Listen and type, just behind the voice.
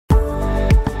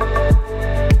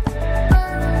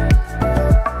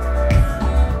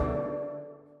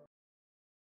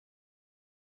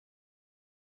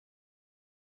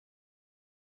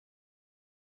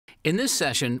In this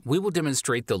session, we will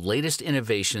demonstrate the latest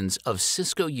innovations of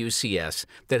Cisco UCS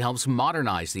that helps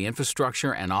modernize the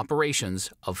infrastructure and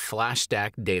operations of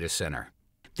FlashStack data center.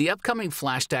 The upcoming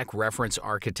FlashStack reference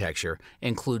architecture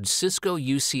includes Cisco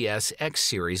UCS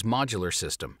X-Series Modular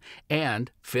System and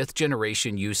 5th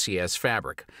generation UCS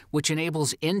Fabric, which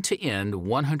enables end-to-end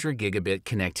 100 gigabit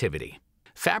connectivity.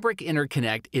 Fabric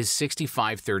Interconnect is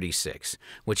 6536,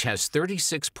 which has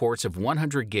 36 ports of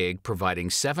 100 gig providing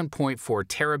 7.4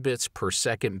 terabits per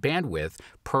second bandwidth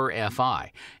per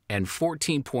FI and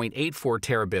 14.84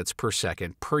 terabits per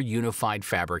second per unified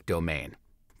fabric domain.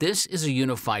 This is a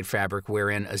unified fabric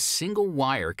wherein a single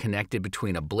wire connected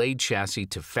between a blade chassis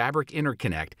to Fabric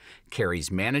Interconnect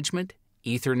carries management,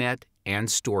 Ethernet,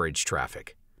 and storage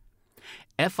traffic.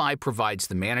 FI provides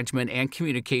the management and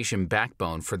communication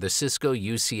backbone for the Cisco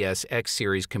UCS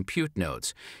X-Series compute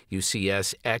nodes,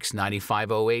 UCS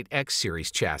X9508 X-Series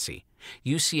chassis,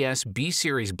 UCS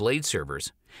B-Series blade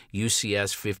servers,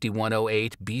 UCS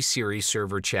 5108 B-Series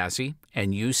server chassis,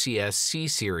 and UCS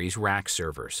C-Series rack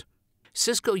servers.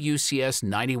 Cisco UCS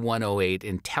 9108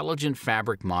 Intelligent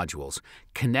Fabric modules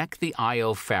connect the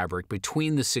I/O fabric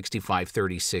between the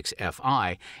 6536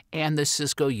 FI and the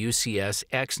Cisco UCS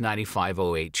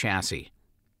X9508 chassis.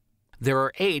 There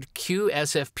are 8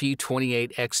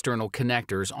 QSFP28 external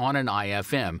connectors on an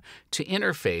IFM to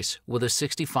interface with a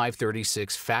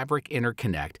 6536 Fabric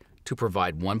Interconnect to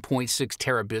provide 1.6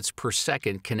 terabits per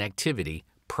second connectivity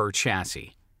per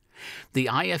chassis. The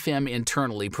IFM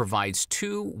internally provides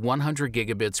two 100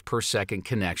 gigabits per second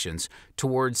connections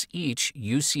towards each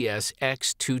UCS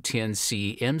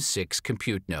X210C M6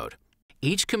 compute node.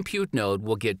 Each compute node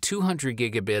will get 200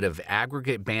 gigabit of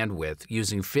aggregate bandwidth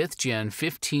using 5th Gen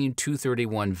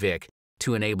 15231 VIC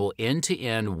to enable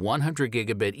end-to-end 100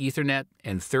 gigabit Ethernet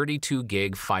and 32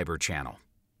 gig fiber channel.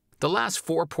 The last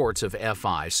 4 ports of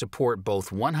FI support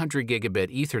both 100 gigabit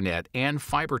Ethernet and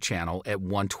fiber channel at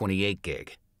 128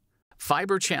 gig.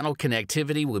 Fiber channel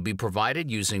connectivity will be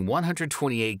provided using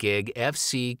 128 gig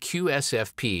FC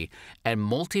QSFP and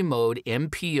multi-mode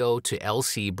MPO to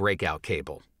LC breakout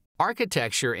cable.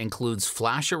 Architecture includes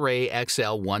FlashArray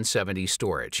XL 170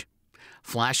 storage,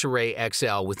 FlashArray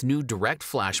XL with new direct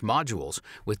flash modules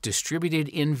with distributed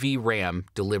NVRAM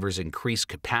delivers increased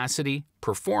capacity,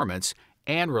 performance,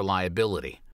 and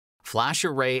reliability.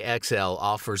 FlashArray XL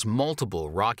offers multiple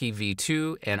Rocky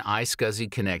V2 and iSCSI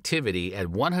connectivity at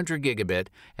 100 gigabit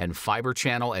and fiber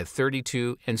channel at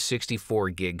 32 and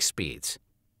 64 gig speeds.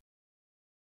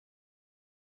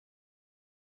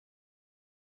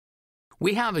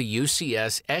 We have a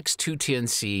UCS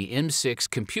X210C M6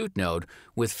 compute node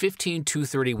with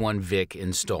 15231 VIC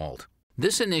installed.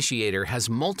 This initiator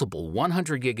has multiple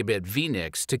 100 gigabit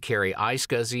vNICs to carry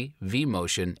iSCSI,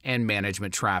 vMotion, and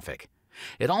management traffic.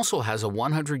 It also has a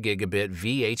 100 gigabit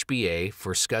VHBA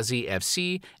for SCSI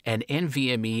FC and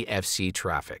NVMe FC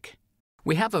traffic.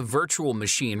 We have a virtual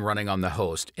machine running on the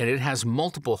host, and it has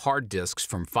multiple hard disks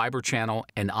from Fiber Channel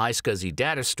and iSCSI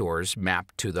data stores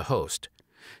mapped to the host.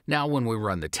 Now, when we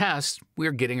run the test, we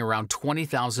are getting around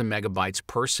 20,000 megabytes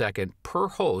per second per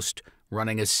host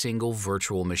running a single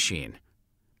virtual machine.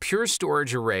 Pure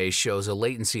Storage Array shows a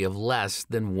latency of less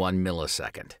than 1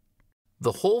 millisecond.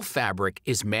 The whole fabric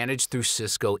is managed through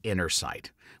Cisco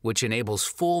Intersight, which enables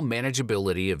full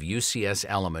manageability of UCS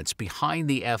elements behind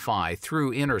the FI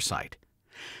through Intersight.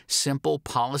 Simple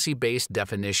policy-based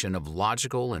definition of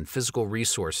logical and physical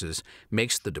resources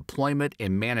makes the deployment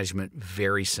and management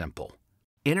very simple.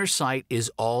 Intersight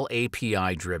is all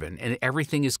API-driven and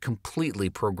everything is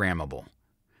completely programmable.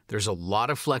 There's a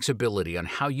lot of flexibility on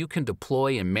how you can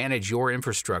deploy and manage your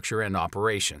infrastructure and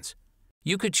operations.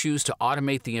 You could choose to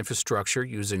automate the infrastructure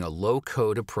using a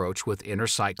low-code approach with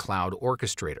Intersight Cloud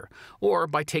Orchestrator, or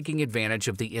by taking advantage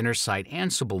of the Intersight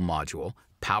Ansible module,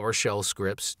 PowerShell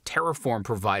scripts, Terraform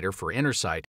provider for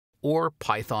Intersight, or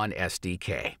Python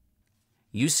SDK.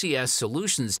 UCS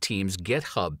Solutions Team's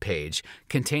GitHub page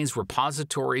contains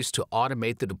repositories to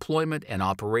automate the deployment and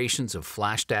operations of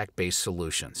FlashStack-based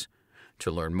solutions. To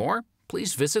learn more,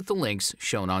 please visit the links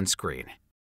shown on screen.